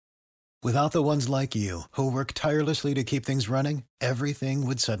Without the ones like you, who work tirelessly to keep things running, everything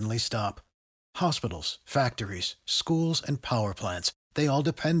would suddenly stop. Hospitals, factories, schools, and power plants, they all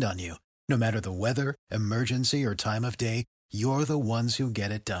depend on you. No matter the weather, emergency, or time of day, you're the ones who get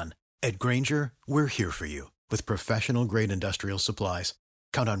it done. At Grainger, we're here for you with professional-grade industrial supplies.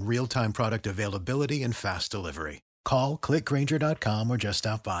 Count on real-time product availability and fast delivery. Call, click Grainger.com, or just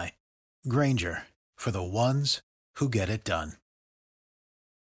stop by. Grainger, for the ones who get it done.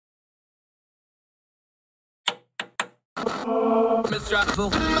 With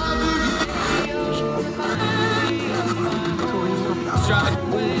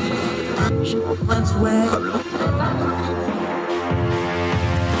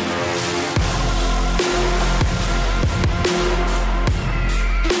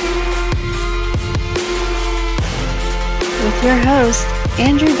your host,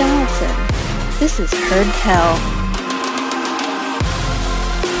 Andrew Donaldson. This is Heard Tell.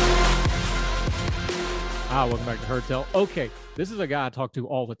 Welcome back to Heard Tell. Okay, this is a guy I talk to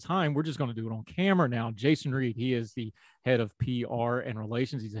all the time. We're just going to do it on camera now. Jason Reed, he is the head of PR and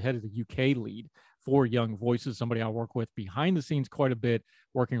relations. He's the head of the UK lead for Young Voices, somebody I work with behind the scenes quite a bit,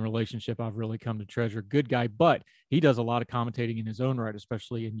 working relationship I've really come to treasure. Good guy, but he does a lot of commentating in his own right,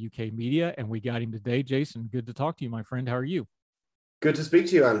 especially in UK media, and we got him today. Jason, good to talk to you, my friend. How are you? Good to speak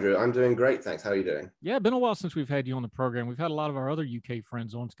to you, Andrew. I'm doing great, thanks. How are you doing? Yeah, been a while since we've had you on the program. We've had a lot of our other UK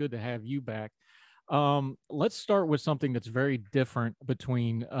friends on. It's good to have you back. Let's start with something that's very different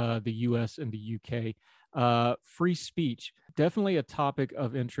between the US and the UK. Free speech, definitely a topic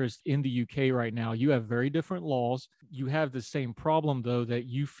of interest in the UK right now. You have very different laws. You have the same problem, though, that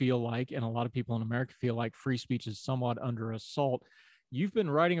you feel like, and a lot of people in America feel like, free speech is somewhat under assault. You've been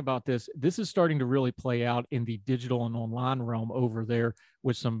writing about this. This is starting to really play out in the digital and online realm over there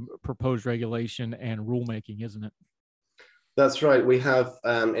with some proposed regulation and rulemaking, isn't it? That's right. We have,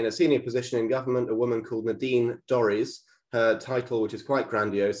 in a senior position in government, a woman called Nadine Dorries. Her title, which is quite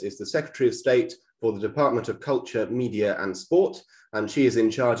grandiose, is the Secretary of State for the Department of Culture, Media and Sport. And she is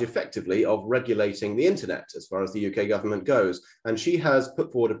in charge effectively of regulating the internet as far as the UK government goes. And she has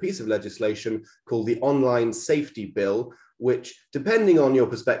put forward a piece of legislation called the Online Safety Bill, which, depending on your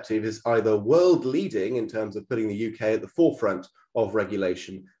perspective, is either world leading in terms of putting the UK at the forefront of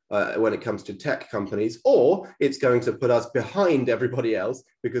regulation when it comes to tech companies, or it's going to put us behind everybody else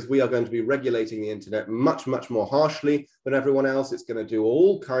because we are going to be regulating the internet much, much more harshly than everyone else. It's going to do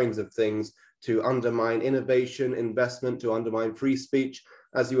all kinds of things to undermine innovation, investment, to undermine free speech.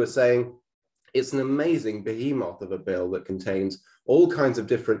 As you were saying, it's an amazing behemoth of a bill that contains all kinds of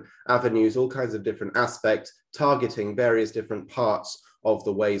different avenues, all kinds of different aspects, targeting various different parts of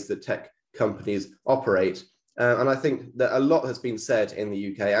the ways that tech companies operate. And I think that a lot has been said in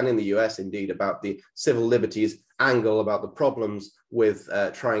the UK and in the US, indeed, about the civil liberties angle, about the problems with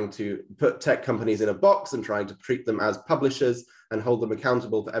trying to put tech companies in a box and trying to treat them as publishers and hold them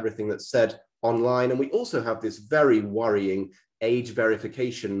accountable for everything that's said online. And we also have this very worrying age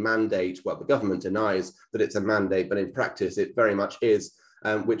verification mandate. Well, the government denies that it's a mandate, but in practice, it very much is,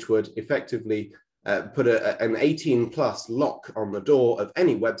 which would effectively put an 18 plus lock on the door of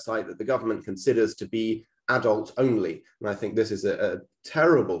any website that the government considers to be adult only. And I think this is a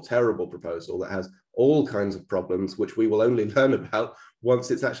terrible, terrible proposal that has all kinds of problems, which we will only learn about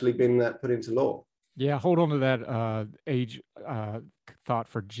once it's actually been put into law. Yeah, hold on to that age thought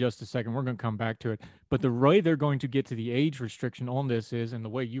for just a second. We're going to come back to it. But the way they're going to get to the age restriction on this is, and the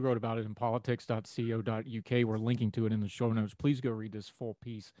way you wrote about it in politics.co.uk, we're linking to it in the show notes. Please go read this full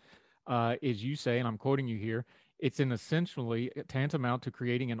piece. Is you say, and I'm quoting you here, it's an essentially tantamount to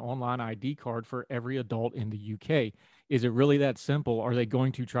creating an online ID card for every adult in the UK. Is it really that simple? Are they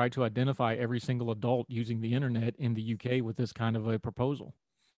going to try to identify every single adult using the internet in the UK with this kind of a proposal?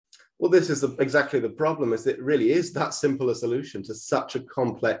 Well, this is exactly the problem, is it really is that simple a solution to such a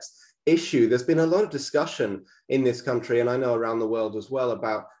complex issue. There's been a lot of discussion in this country, and I know around the world as well,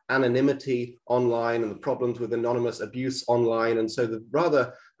 about anonymity online and the problems with anonymous abuse online. And so the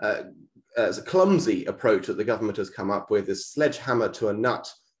rather as a clumsy approach that the government has come up with, this sledgehammer to a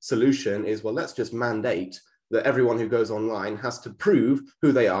nut solution, is, well, let's just mandate that everyone who goes online has to prove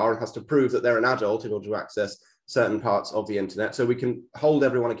who they are and has to prove that they're an adult in order to access certain parts of the internet, so we can hold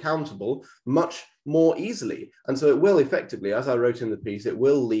everyone accountable much more easily. And so it will effectively, as I wrote in the piece, it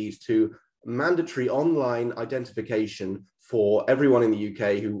will lead to mandatory online identification for everyone in the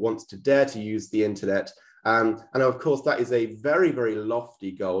UK who wants to dare to use the internet. And of course, that is a very, very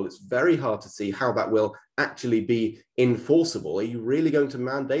lofty goal. It's very hard to see how that will actually be enforceable. Are you really going to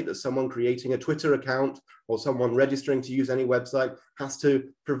mandate that someone creating a Twitter account or someone registering to use any website has to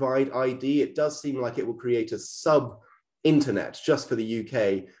provide ID? It does seem like it will create a internet just for the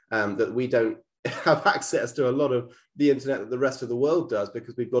UK, that we don't have access to a lot of the internet that the rest of the world does,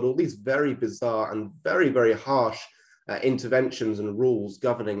 because we've got all these very bizarre and very, very harsh interventions and rules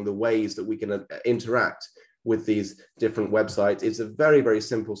governing the ways that we can interact with these different websites. It's a very, very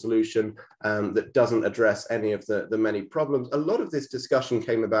simple solution that doesn't address any of the many problems. A lot of this discussion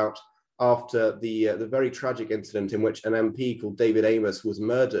came about after the very tragic incident in which an MP called David Amess was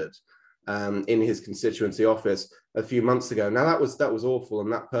murdered in his constituency office a few months ago. Now, that was awful,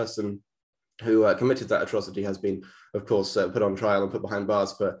 and that person who committed that atrocity has been, of course, put on trial and put behind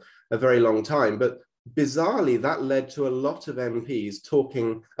bars for a very long time. But bizarrely, that led to a lot of MPs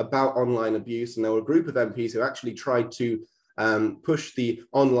talking about online abuse, and there were a group of MPs who actually tried to push the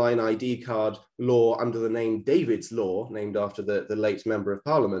online ID card law under the name David's Law, named after the late Member of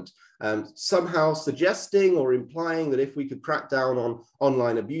Parliament, somehow suggesting or implying that if we could crack down on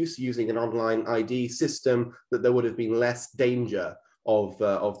online abuse using an online ID system, that there would have been less danger of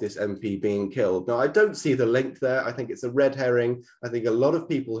this MP being killed. Now, I don't see the link there. I think it's a red herring. I think a lot of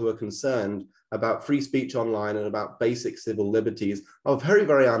people who are concerned about free speech online and about basic civil liberties are very,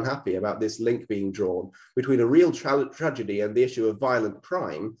 very unhappy about this link being drawn between a real tragedy and the issue of violent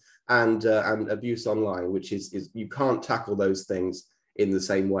crime and abuse online, which is you can't tackle those things in the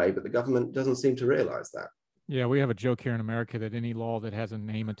same way, but the government doesn't seem to realize that. Yeah, we have a joke here in America that any law that has a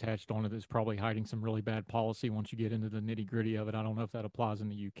name attached on it is probably hiding some really bad policy once you get into the nitty gritty of it. I don't know if that applies in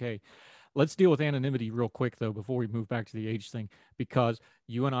the UK. Let's deal with anonymity real quick, though, before we move back to the age thing, because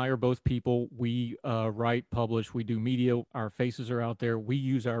you and I are both people. We write, publish, we do media. Our faces are out there. We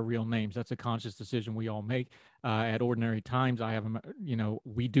use our real names. That's a conscious decision we all make. At ordinary times,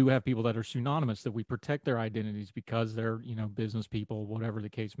 we do have people that are pseudonymous, that we protect their identities because they're, business people, whatever the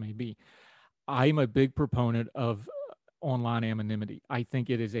case may be. I'm a big proponent of online anonymity. I think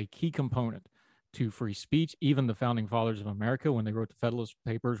it is a key component to free speech. Even the founding fathers of America, when they wrote the Federalist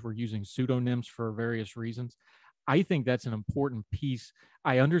Papers, were using pseudonyms for various reasons. I think that's an important piece.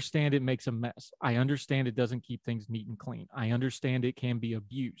 I understand it makes a mess. I understand it doesn't keep things neat and clean. I understand it can be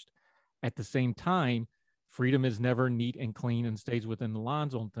abused. At the same time, freedom is never neat and clean and stays within the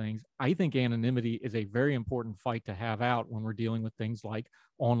lines on things. I think anonymity is a very important fight to have out when we're dealing with things like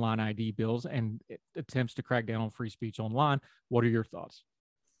online ID bills and attempts to crack down on free speech online. What are your thoughts?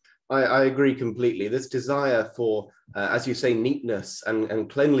 I agree completely. This desire for, as you say, neatness and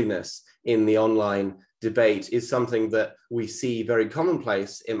cleanliness in the online debate is something that we see very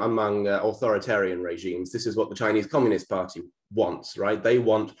commonplace among authoritarian regimes. This is what the Chinese Communist Party wants, right? They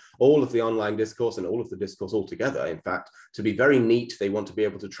want all of the online discourse and all of the discourse altogether, in fact, to be very neat. They want to be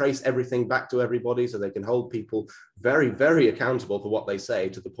able to trace everything back to everybody so they can hold people very, very accountable for what they say,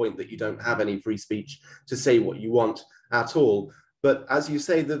 to the point that you don't have any free speech to say what you want at all. But as you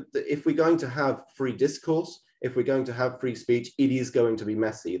say, if we're going to have free discourse, if we're going to have free speech, it is going to be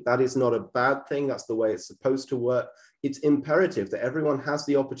messy. That is not a bad thing. That's the way it's supposed to work. It's imperative that everyone has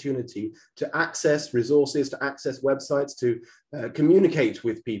the opportunity to access resources, to access websites, to communicate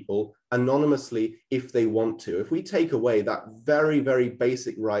with people anonymously if they want to. If we take away that very, very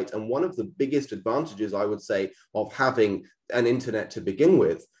basic right, and one of the biggest advantages, I would say, of having an internet to begin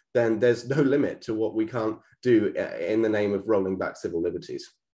with, then there's no limit to what we can't do in the name of rolling back civil liberties.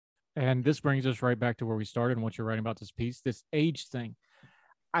 And this brings us right back to where we started and what you're writing about this piece, this age thing.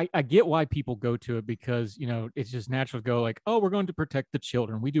 I get why people go to it, because, it's just natural to go like, oh, we're going to protect the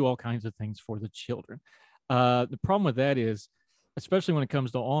children. We do all kinds of things for the children. The problem with that is, especially when it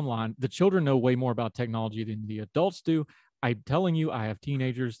comes to online, the children know way more about technology than the adults do. I'm telling you, I have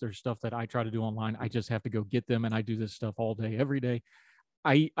teenagers. There's stuff that I try to do online. I just have to go get them, and I do this stuff all day, every day.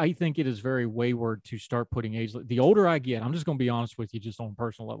 I think it is very wayward to start putting age. The older I get, I'm just going to be honest with you, just on a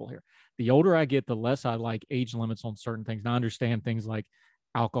personal level here. The older I get, the less I like age limits on certain things. And I understand things like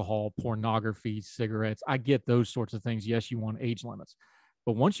alcohol, pornography, cigarettes. I get those sorts of things. Yes, you want age limits.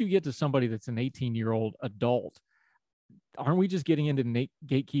 But once you get to somebody that's an 18-year-old adult, aren't we just getting into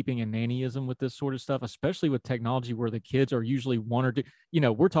gatekeeping and nannyism with this sort of stuff, especially with technology where the kids are usually one or two?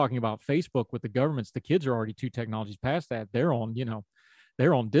 We're talking about Facebook with the governments. The kids are already two technologies past that. They're on,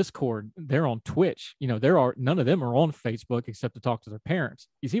 they're on Discord, they're on Twitch, none of them are on Facebook except to talk to their parents.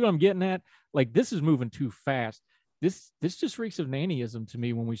 You see what I'm getting at? Like, this is moving too fast. This just reeks of nannyism to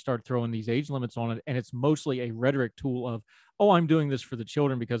me when we start throwing these age limits on it. And it's mostly a rhetoric tool of, oh, I'm doing this for the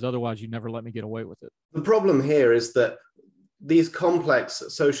children because otherwise you never let me get away with it. The problem here is that these complex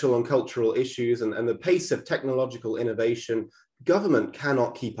social and cultural issues and the pace of technological innovation Government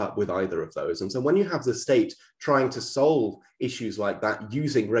cannot keep up with either of those. And so when you have the state trying to solve issues like that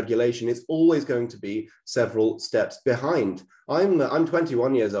using regulation, it's always going to be several steps behind. I'm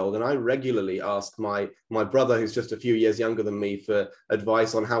 21 years old, and I regularly ask my brother, who's just a few years younger than me, for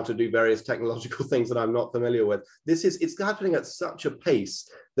advice on how to do various technological things that I'm not familiar with. It's happening at such a pace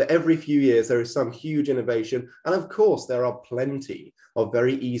that every few years there is some huge innovation. And of course, there are plenty of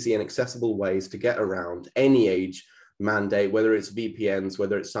very easy and accessible ways to get around any age mandate, whether it's VPNs,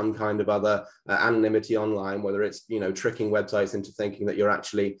 whether it's some kind of other anonymity online, whether it's, tricking websites into thinking that you're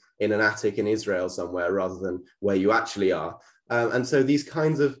actually in an attic in Israel somewhere rather than where you actually are. And so these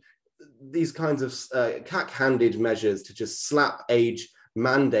kinds of cack-handed measures to just slap age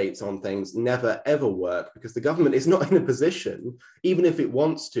mandates on things never ever work, because the government is not in a position, even if it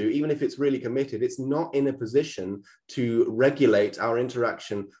wants to, even if it's really committed, it's not in a position to regulate our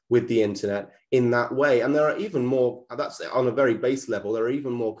interaction with the internet in that way. And there are even more, that's on a very base level, there are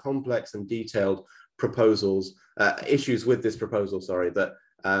even more complex and detailed issues with this proposal,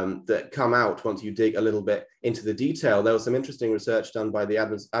 that come out once you dig a little bit into the detail. There was some interesting research done by the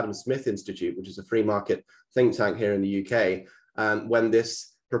Adam Smith Institute, which is a free market think tank here in the UK. When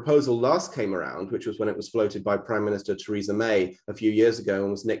this proposal last came around, which was when it was floated by Prime Minister Theresa May a few years ago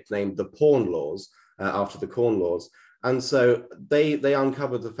and was nicknamed the Porn Laws, after the Corn Laws. And so they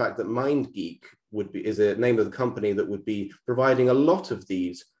uncovered the fact that MindGeek is a name of the company that would be providing a lot of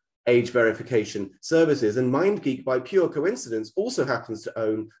these age verification services. And MindGeek, by pure coincidence, also happens to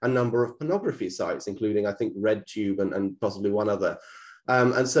own a number of pornography sites, including, I think, RedTube and possibly one other.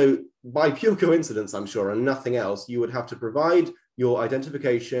 And so by pure coincidence, I'm sure, and nothing else, you would have to provide your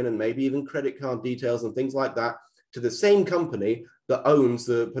identification and maybe even credit card details and things like that to the same company that owns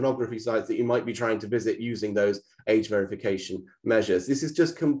the pornography sites that you might be trying to visit using those age verification measures. This is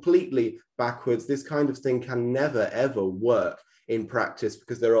just completely backwards. This kind of thing can never, ever work in practice,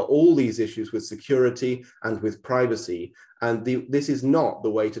 because there are all these issues with security and with privacy. And this is not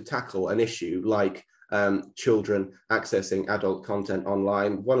the way to tackle an issue like children accessing adult content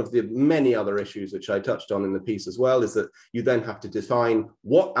online. One of the many other issues which I touched on in the piece as well is that you then have to define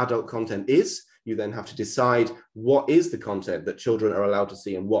what adult content is. You then have to decide what is the content that children are allowed to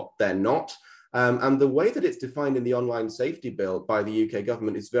see and what they're not. And the way that it's defined in the Online Safety Bill by the UK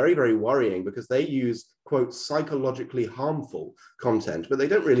government is very, very worrying, because they use, quote, psychologically harmful content, but they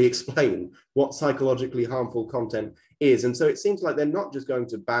don't really explain what psychologically harmful content is. And so it seems like they're not just going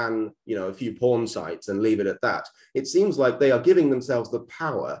to ban, a few porn sites and leave it at that. It seems like they are giving themselves the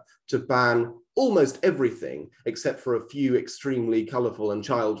power to ban almost everything except for a few extremely colorful and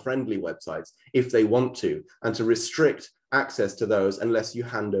child-friendly websites if they want to, and to restrict access to those unless you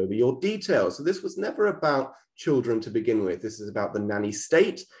hand over your details. So this was never about children to begin with. This is about the nanny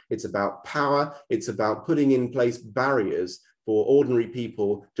state. It's about power. It's about putting in place barriers for ordinary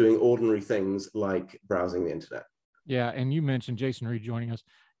people doing ordinary things like browsing the internet. Yeah, and you mentioned, Jason Reed joining us,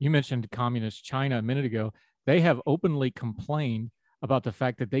 you mentioned communist China a minute ago. They have openly complained about the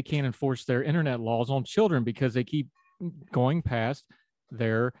fact that they can't enforce their internet laws on children because they keep going past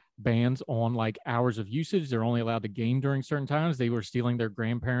their bans on like hours of usage. They're only allowed to game during certain times. They were stealing their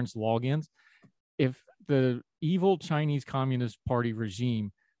grandparents' logins. If the evil Chinese Communist Party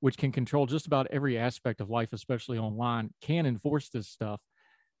regime, which can control just about every aspect of life, especially online, can enforce this stuff,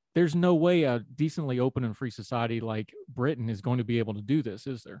 there's no way a decently open and free society like Britain is going to be able to do this,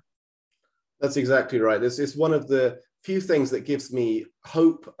 is there? That's exactly right. This is one of the few things that gives me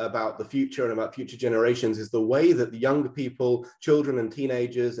hope about the future and about future generations, is the way that the younger people, children and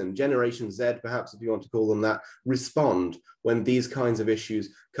teenagers and Generation Z, perhaps if you want to call them that, respond when these kinds of issues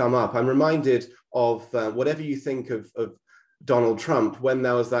come up. I'm reminded of whatever you think of Donald Trump, when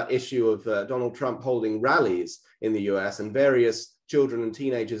there was that issue of Donald Trump holding rallies in the US and various children and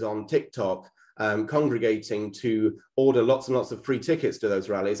teenagers on TikTok congregating to order lots and lots of free tickets to those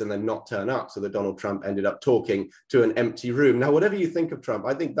rallies and then not turn up, so that Donald Trump ended up talking to an empty room. Now, whatever you think of Trump,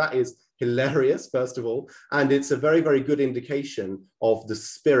 I think that is hilarious, first of all, and it's a very, very good indication of the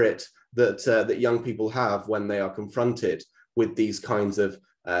spirit that young people have when they are confronted with these kinds of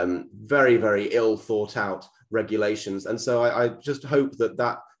very, very ill thought out regulations. And so I just hope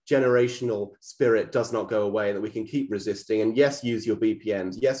that generational spirit does not go away, and that we can keep resisting. And yes, use your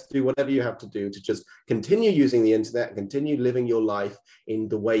VPNs. Yes, do whatever you have to do to just continue using the internet, continue living your life in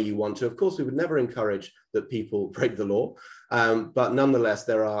the way you want to. Of course, we would never encourage that people break the law, but nonetheless,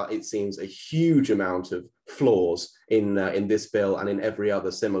 there are, it seems, a huge amount of flaws in this bill and in every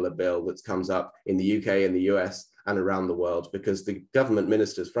other similar bill that comes up in the UK and the US and around the world, because the government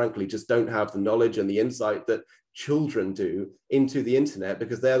ministers, frankly, just don't have the knowledge and the insight that children do into the internet,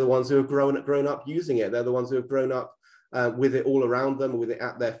 because they're the ones who have grown up using it. They're the ones who have grown up with it all around them, with it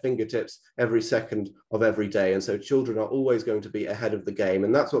at their fingertips every second of every day. And so children are always going to be ahead of the game.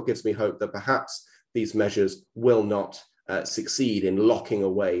 And that's what gives me hope that perhaps these measures will not succeed in locking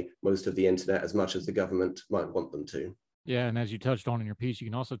away most of the internet as much as the government might want them to. Yeah, and as you touched on in your piece, you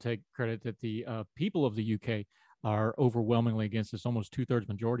can also take credit that the people of the UK are overwhelmingly against this, almost 2/3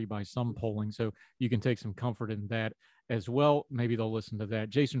 majority by some polling. So you can take some comfort in that as well. Maybe they'll listen to that.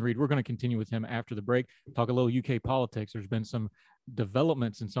 Jason Reed, we're going to continue with him after the break, talk a little UK politics. There's been some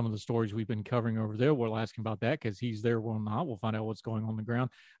developments in some of the stories we've been covering over there. We'll ask him about that because he's there. We'll not. We'll find out what's going on the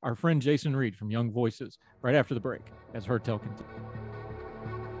ground. Our friend Jason Reed from Young Voices, right after the break, as Heard Tell continues.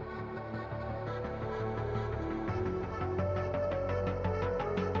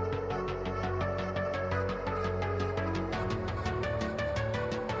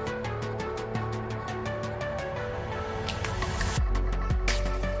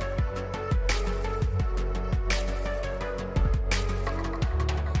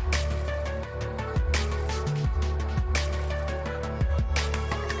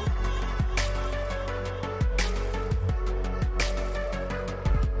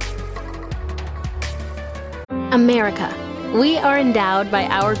 America. We are endowed by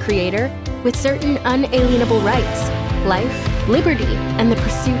our Creator with certain unalienable rights: life, liberty, and the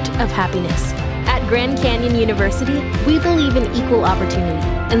pursuit of happiness. At Grand Canyon University, we believe in equal opportunity,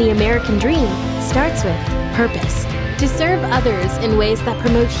 and the American dream starts with purpose. To serve others in ways that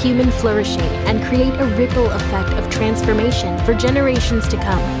promote human flourishing and create a ripple effect of transformation for generations to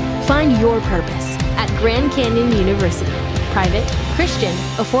come. Find your purpose at Grand Canyon University. Private, Christian,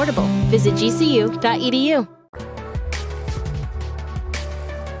 affordable. Visit gcu.edu.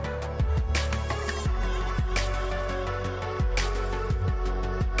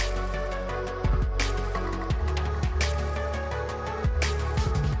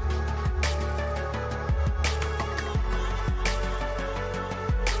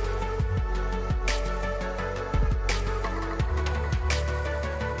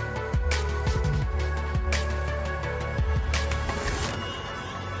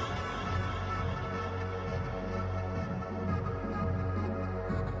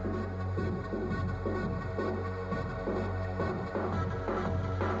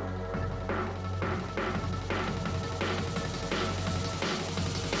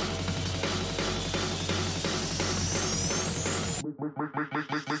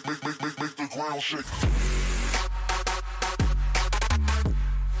 Make the ground shake.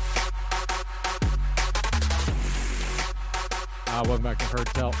 Welcome back to Heard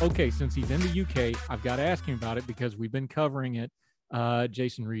Tell. Okay, since he's in the UK, I've got to ask him about it because we've been covering it.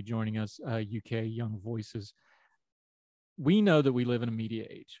 Jason Reed joining us, UK Young Voices. We know that we live in a media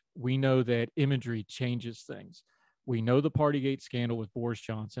age. We know that imagery changes things. We know the Partygate scandal with Boris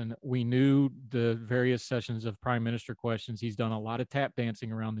Johnson. We knew the various sessions of Prime Minister questions. He's done a lot of tap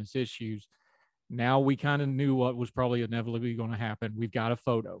dancing around these issues. Now we kind of knew what was probably inevitably going to happen. We've got a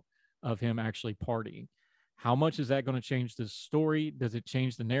photo of him actually partying. How much is that going to change this story? Does it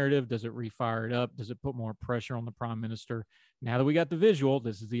change the narrative? Does it refire it up? Does it put more pressure on the Prime Minister? Now that we got the visual,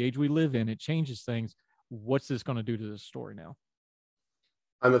 this is the age we live in. It changes things. What's this going to do to this story now?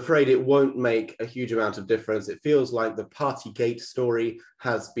 I'm afraid it won't make a huge amount of difference. It feels like the Partygate story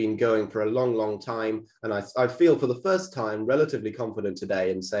has been going for a long, long time. And I feel for the first time relatively confident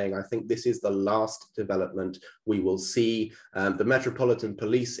today in saying I think this is the last development we will see. The Metropolitan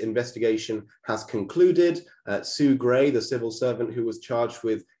Police investigation has concluded. Sue Gray, the civil servant who was charged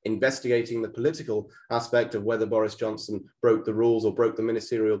with investigating the political aspect of whether Boris Johnson broke the rules or broke the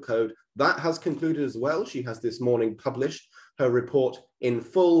ministerial code, that has concluded as well. She has this morning published her report in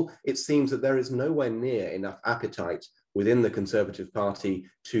full. It seems that there is nowhere near enough appetite within the Conservative Party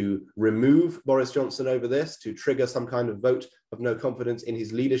to remove Boris Johnson over this, to trigger some kind of vote of no confidence in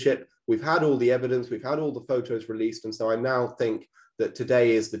his leadership. We've had all the evidence, we've had all the photos released, and so I now think that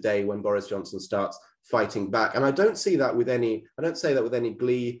today is the day when Boris Johnson starts fighting back. And I don't say that with any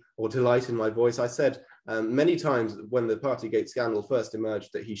glee or delight in my voice. I said many times when the Partygate scandal first emerged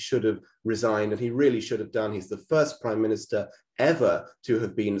that he should have resigned, and he really should have done. He's the first prime minister ever to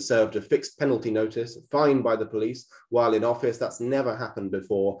have been served a fixed penalty notice, fined by the police while in office. That's never happened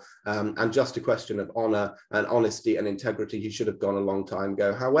before. And just a question of honor and honesty and integrity. He should have gone a long time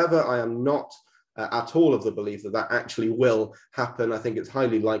ago. However, I am not at all of the belief that that actually will happen. I think it's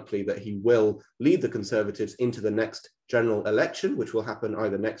highly likely that he will lead the Conservatives into the next general election, which will happen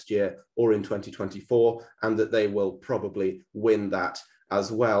either next year or in 2024, and that they will probably win that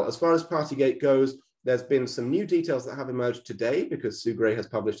as well. As far as Partygate goes, there's been some new details that have emerged today because Sue Gray has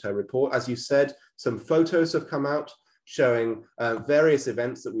published her report. As you said, some photos have come out showing various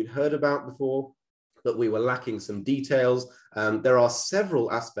events that we'd heard about before. that we were lacking some details. There are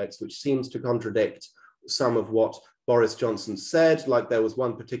several aspects which seems to contradict some of what Boris Johnson said, like there was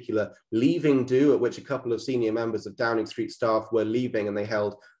one particular leaving do at which a couple of senior members of Downing Street staff were leaving, and they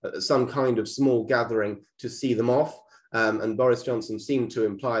held some kind of small gathering to see them off. And Boris Johnson seemed to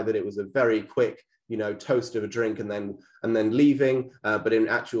imply that it was a very quick, toast of a drink and then leaving. But in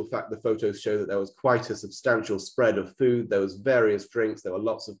actual fact, the photos show that there was quite a substantial spread of food. There was various drinks. There were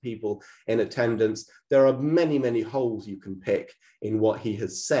lots of people in attendance. There are many, many holes you can pick in what he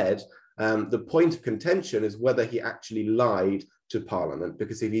has said. The point of contention is whether he actually lied to Parliament,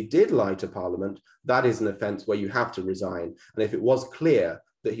 because if he did lie to Parliament, that is an offence where you have to resign. And if it was clear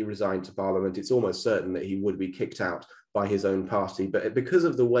that he resigned to Parliament, it's almost certain that he would be kicked out by his own party. But because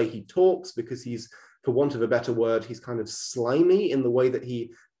of the way he talks, because he's, for want of a better word, he's kind of slimy in the way that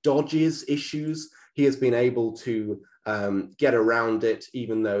he dodges issues, he has been able to get around it,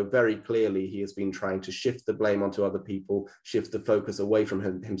 even though very clearly he has been trying to shift the blame onto other people, shift the focus away from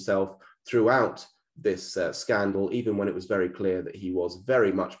himself throughout this scandal, even when it was very clear that he was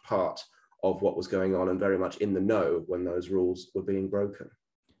very much part of what was going on and very much in the know when those rules were being broken.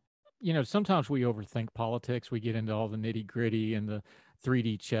 Sometimes we overthink politics. We get into all the nitty gritty and the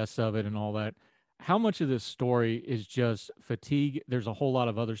 3D chess of it and all that. How much of this story is just fatigue? There's a whole lot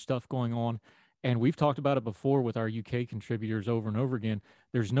of other stuff going on. And we've talked about it before with our UK contributors over and over again.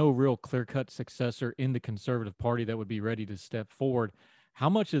 There's no real clear-cut successor in the Conservative Party that would be ready to step forward. How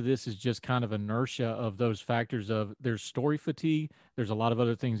much of this is just kind of inertia of those factors of there's story fatigue, there's a lot of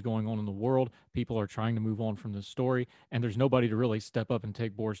other things going on in the world, people are trying to move on from the story, and there's nobody to really step up and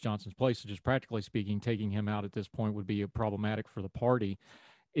take Boris Johnson's place. So just practically speaking, taking him out at this point would be problematic for the party.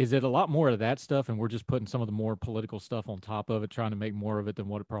 Is it a lot more of that stuff, and we're just putting some of the more political stuff on top of it, trying to make more of it than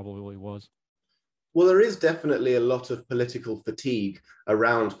what it probably was? Well, there is definitely a lot of political fatigue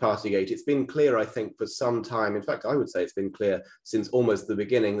around Partygate. It's been clear, I think, for some time. In fact, I would say it's been clear since almost the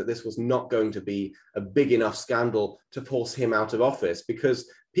beginning that this was not going to be a big enough scandal to force him out of office,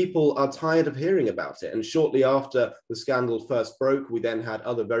 because people are tired of hearing about it. And shortly after the scandal first broke, we then had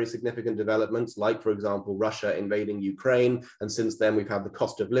other very significant developments, like, for example, Russia invading Ukraine. And since then, we've had the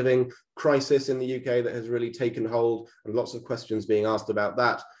cost of living crisis in the UK that has really taken hold, and lots of questions being asked about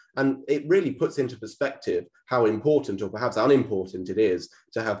that. And it really puts into perspective how important, or perhaps unimportant, it is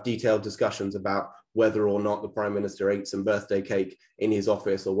to have detailed discussions about whether or not the Prime Minister ate some birthday cake in his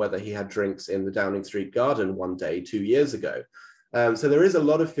office, or whether he had drinks in the Downing Street garden one day 2 years ago. So there is a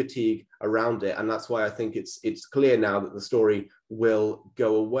lot of fatigue around it. And that's why I think it's clear now that the story will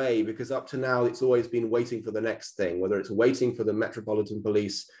go away, because up to now, it's always been waiting for the next thing, whether it's waiting for the Metropolitan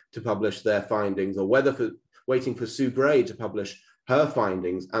Police to publish their findings, or waiting for Sue Gray to publish her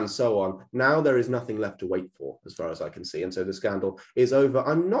findings, and so on. Now there is nothing left to wait for, as far as I can see. And so the scandal is over.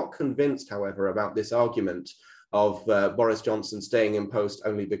 I'm not convinced, however, about this argument of Boris Johnson staying in post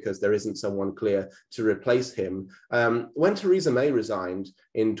only because there isn't someone clear to replace him. When Theresa May resigned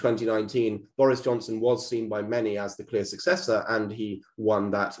in 2019, Boris Johnson was seen by many as the clear successor, and he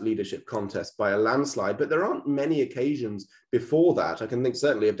won that leadership contest by a landslide. But there aren't many occasions before that. I can think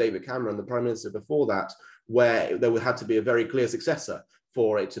certainly of David Cameron, the Prime Minister before that, where there had to be a very clear successor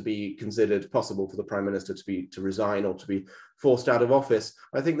for it to be considered possible for the Prime Minister to resign or to be forced out of office.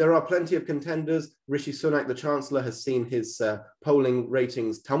 I think there are plenty of contenders. Rishi Sunak, the Chancellor, has seen his polling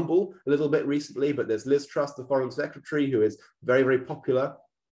ratings tumble a little bit recently, but there's Liz Truss, the Foreign Secretary, who is very, very popular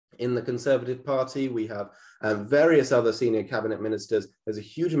in the Conservative Party. We have various other senior cabinet ministers. There's a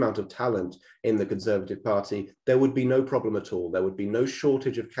huge amount of talent in the Conservative Party. There would be no problem at all. There would be no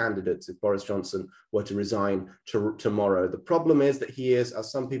shortage of candidates if Boris Johnson were to resign tomorrow. The problem is that he is, as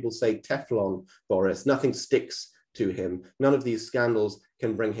some people say, Teflon Boris. Nothing sticks to him. None of these scandals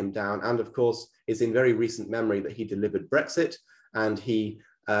can bring him down. And of course, it's in very recent memory that he delivered Brexit, and he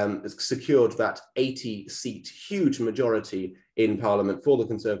secured that 80-seat huge majority in Parliament for the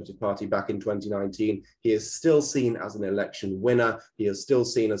Conservative Party back in 2019. He is still seen as an election winner. He is still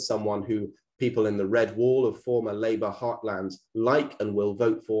seen as someone who people in the red wall of former Labour heartlands like and will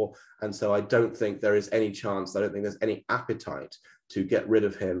vote for. And so I don't think there is any chance, I don't think there's any appetite to get rid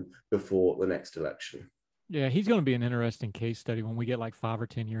of him before the next election. Yeah, he's going to be an interesting case study when we get like 5 or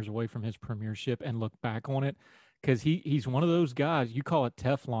 10 years away from his premiership and look back on it, because he's one of those guys, you call it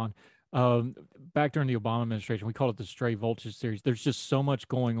Teflon. Back during the Obama administration, we called it the stray vulture series. There's just so much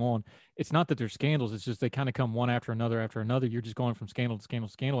going on. It's not that there's scandals. It's just they kind of come one after another after another. You're just going from scandal to scandal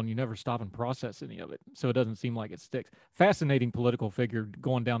to scandal, and you never stop and process any of it. So it doesn't seem like it sticks. Fascinating political figure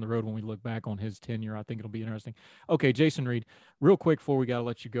going down the road when we look back on his tenure. I think it'll be interesting. Okay, Jason Reed, real quick before we got to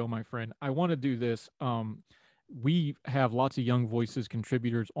let you go, my friend, I want to do this. we have lots of Young Voices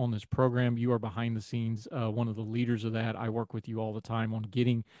contributors on this program. You are behind the scenes, one of the leaders of that. I work with you all the time on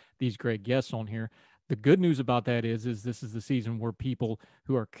getting these great guests on here. The good news about that is this is the season where people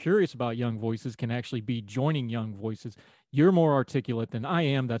who are curious about Young Voices can actually be joining Young Voices. You're more articulate than I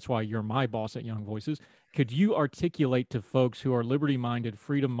am. That's why you're my boss at Young Voices. Could you articulate to folks who are liberty-minded,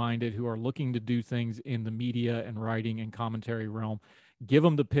 freedom-minded, who are looking to do things in the media and writing and commentary realm, give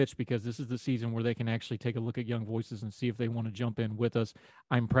them the pitch, because this is the season where they can actually take a look at Young Voices and see if they want to jump in with us.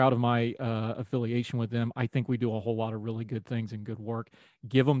 I'm proud of my affiliation with them. I think we do a whole lot of really good things and good work.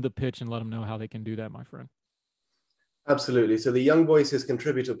 Give them the pitch and let them know how they can do that, my friend. Absolutely. So the Young Voices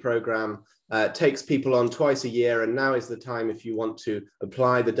Contributor Program takes people on twice a year, and now is the time if you want to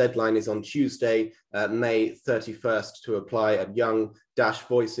apply. The deadline is on Tuesday, May 31st, to apply at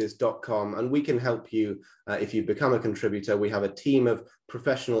young-voices.com, and we can help you if you become a contributor. We have a team of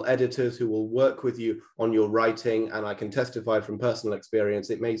professional editors who will work with you on your writing, and I can testify from personal experience,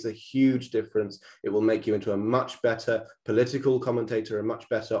 it makes a huge difference. It will make you into a much better political commentator, a much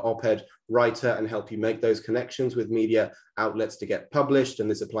better op-ed writer, and help you make those connections with media outlets to get published.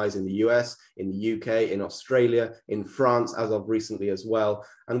 And this applies in the US, in the UK, in Australia, in France, as of recently as well.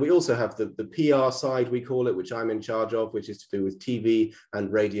 And we also have the PR side, we call it, which I'm in charge of, which is to do with TV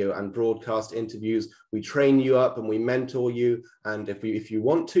and radio and broadcast interviews. We train you up and we mentor you. And if you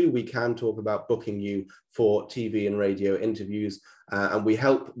want to, we can talk about booking you for TV and radio interviews. And we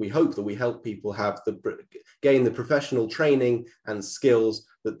hope that we help people gain the professional training and skills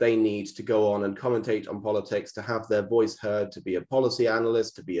that they need to go on and commentate on politics, to have their voice heard, to be a policy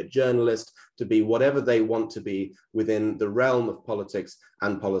analyst, to be a journalist, to be whatever they want to be within the realm of politics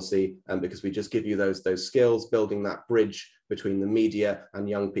and policy. And because we just give you those skills, building that bridge between the media and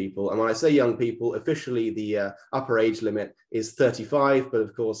young people. And when I say young people, officially the upper age limit is 35, but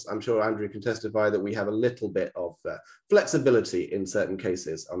of course, I'm sure Andrew can testify that we have a little bit of flexibility in certain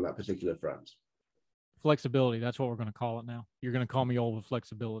cases on that particular front. Flexibility, that's what we're going to call it now. You're going to call me old with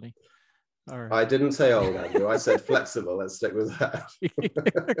flexibility. All right. I didn't say old, Andrew. I said flexible. Let's stick with that.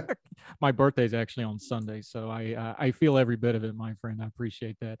 My birthday's actually on Sunday, so I feel every bit of it, my friend. I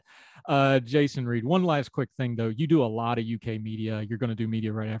appreciate that. Jason Reed, one last quick thing, though. You do a lot of UK media. You're going to do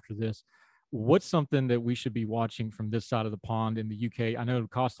media right after this. What's something that we should be watching from this side of the pond in the UK? I know the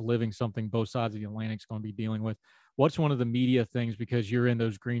cost of living, something both sides of the Atlantic is going to be dealing with. What's one of the media things, because you're in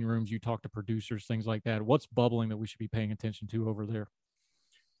those green rooms, you talk to producers, things like that. What's bubbling that we should be paying attention to over there?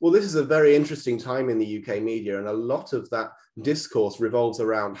 Well, this is a very interesting time in the UK media, and a lot of that discourse revolves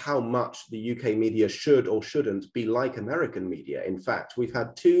around how much the UK media should or shouldn't be like American media. In fact, we've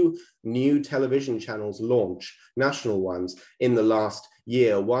had 2 new television channels launch, national ones, in the last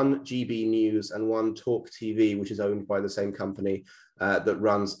year, one GB News and one Talk TV, which is owned by the same company that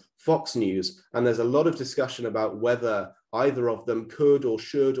runs Fox News. And there's a lot of discussion about whether either of them could or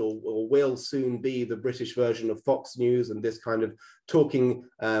should or will soon be the British version of Fox News, and this kind of talking,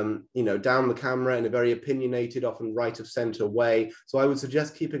 down the camera in a very opinionated, often right of center way. So I would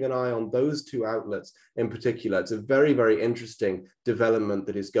suggest keeping an eye on those 2 outlets in particular. It's a very, very interesting development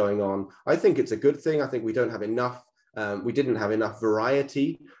that is going on. I think it's a good thing. I think we didn't have enough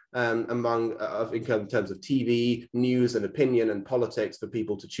variety in terms of TV, news and opinion and politics for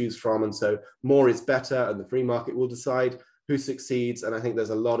people to choose from. And so more is better, and the free market will decide who succeeds. And I think there's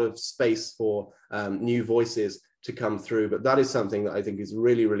a lot of space for new voices to come through. But that is something that I think is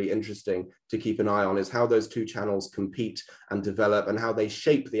really, really interesting to keep an eye on, is how those 2 channels compete and develop, and how they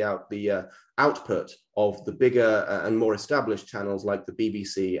shape the output of the bigger and more established channels like the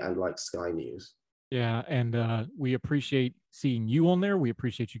BBC and like Sky News. Yeah, and we appreciate seeing you on there. We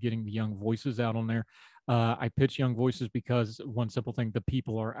appreciate you getting the Young Voices out on there. I pitch Young Voices because one simple thing, the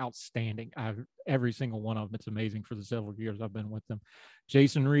people are outstanding. Every single one of them. It's amazing for the several years I've been with them.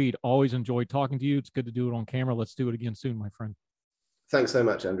 Jason Reed, always enjoyed talking to you. It's good to do it on camera. Let's do it again soon, my friend. Thanks so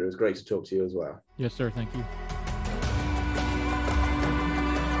much, Andrew. It was great to talk to you as well. Yes, sir. Thank you.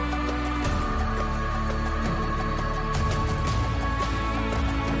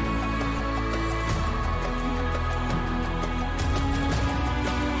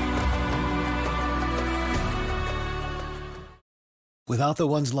 Without the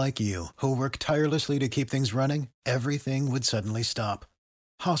ones like you, who work tirelessly to keep things running, everything would suddenly stop.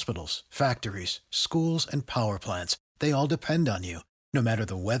 Hospitals, factories, schools, and power plants, they all depend on you. No matter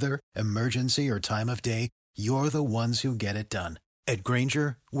the weather, emergency, or time of day, you're the ones who get it done. At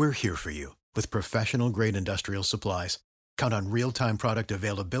Grainger, we're here for you with professional-grade industrial supplies. Count on real-time product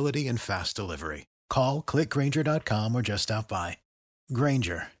availability and fast delivery. Call, click Grainger.com, or just stop by.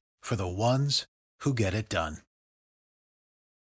 Grainger, for the ones who get it done.